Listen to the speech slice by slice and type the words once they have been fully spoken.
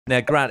Now,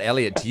 Grant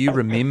Elliott, do you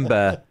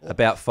remember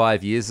about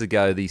 5 years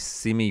ago the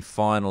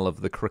semi-final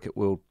of the Cricket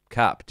World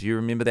Cup? Do you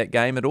remember that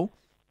game at all?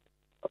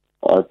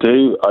 I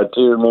do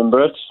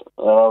remember it.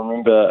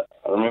 I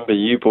remember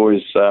you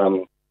boys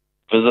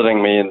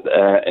visiting me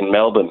in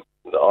Melbourne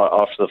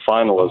after the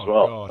final as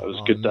well. God. It was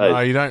a good day. No,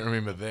 you don't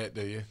remember that,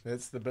 do you?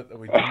 That's the bit that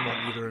we didn't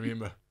want you to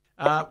remember.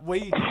 I've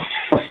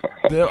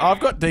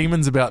got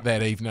demons about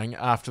that evening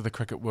after the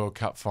Cricket World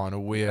Cup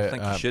final where I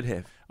think you should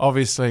have.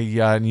 Obviously,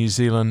 New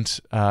Zealand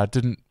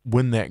didn't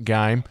win that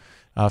game.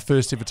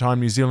 First ever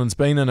time New Zealand's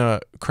been in a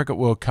Cricket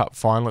World Cup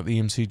final at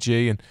the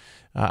MCG, and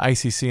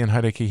ACC and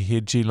Hauraki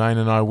head G Lane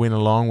and I went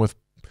along with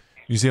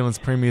New Zealand's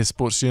premier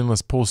sports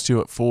journalist Paul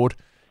Stewart-Ford,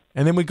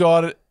 and then we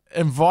got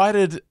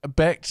invited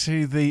back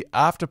to the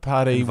after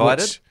party.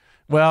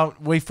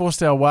 We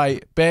forced our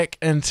way back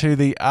into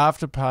the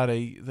after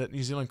party that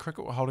New Zealand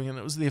Cricket were holding, and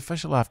it was the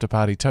official after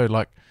party too.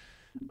 Like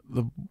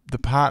the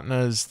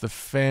partners, the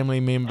family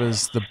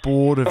members, the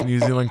board of New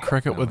Zealand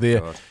Cricket were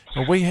there.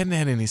 And we hadn't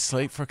had any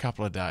sleep for a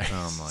couple of days.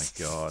 Oh my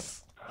God.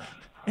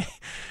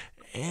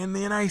 And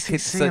then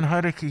ACC and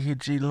Hauraki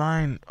head G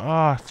Lane,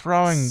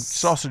 throwing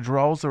sausage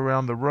rolls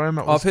around the room.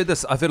 I've heard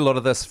this. I've heard a lot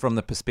of this from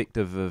the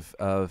perspective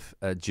of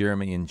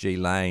Jeremy and G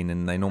Lane,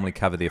 and they normally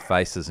cover their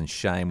faces in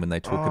shame when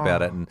they talk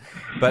about it.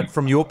 But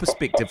from your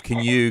perspective, can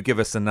you give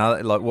us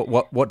another? Like,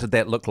 what did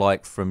that look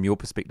like from your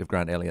perspective,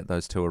 Grant Elliott?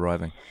 Those two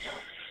arriving.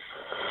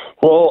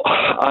 Well,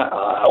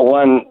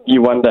 one,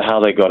 you wonder how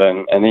they got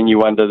in, and then you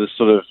wonder the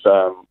sort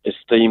of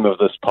esteem of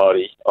this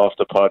party,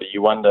 after party.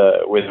 You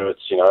wonder whether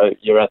it's,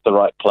 you're at the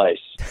right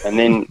place. And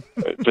then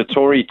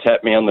Vittori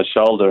tapped me on the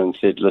shoulder and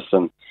said,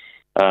 listen,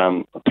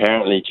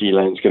 apparently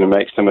G-Lane's going to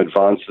make some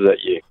advances at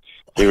you.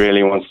 He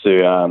really wants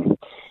to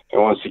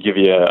give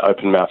you an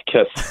open mouth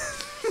kiss.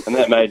 And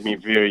that made me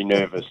very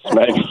nervous,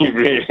 made me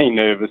really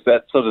nervous,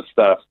 that sort of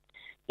stuff.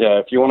 Yeah,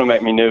 if you want to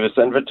make me nervous.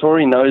 And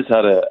Vittori knows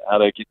how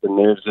to get the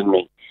nerves in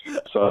me.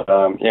 So,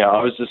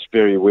 I was just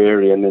very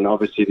wary, and then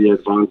obviously the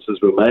advances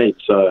were made.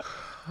 So,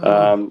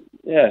 it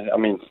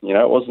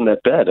wasn't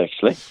that bad,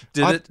 actually.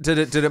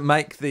 Did it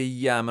make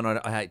the, and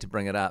I hate to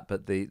bring it up,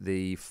 but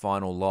the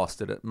final loss,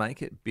 did it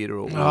make it better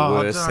or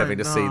worse having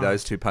to see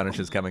those two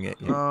punishes coming at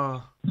you?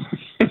 No,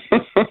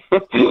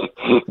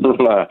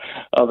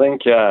 I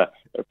think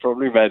it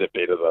probably made it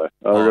better, though.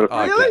 Really?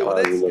 Well,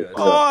 that's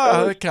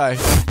good. Okay.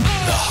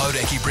 The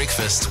Hauraki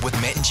Breakfast with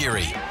Matt and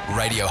Jerry.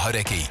 Radio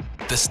Hauraki,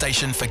 the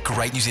station for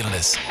great New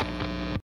Zealanders.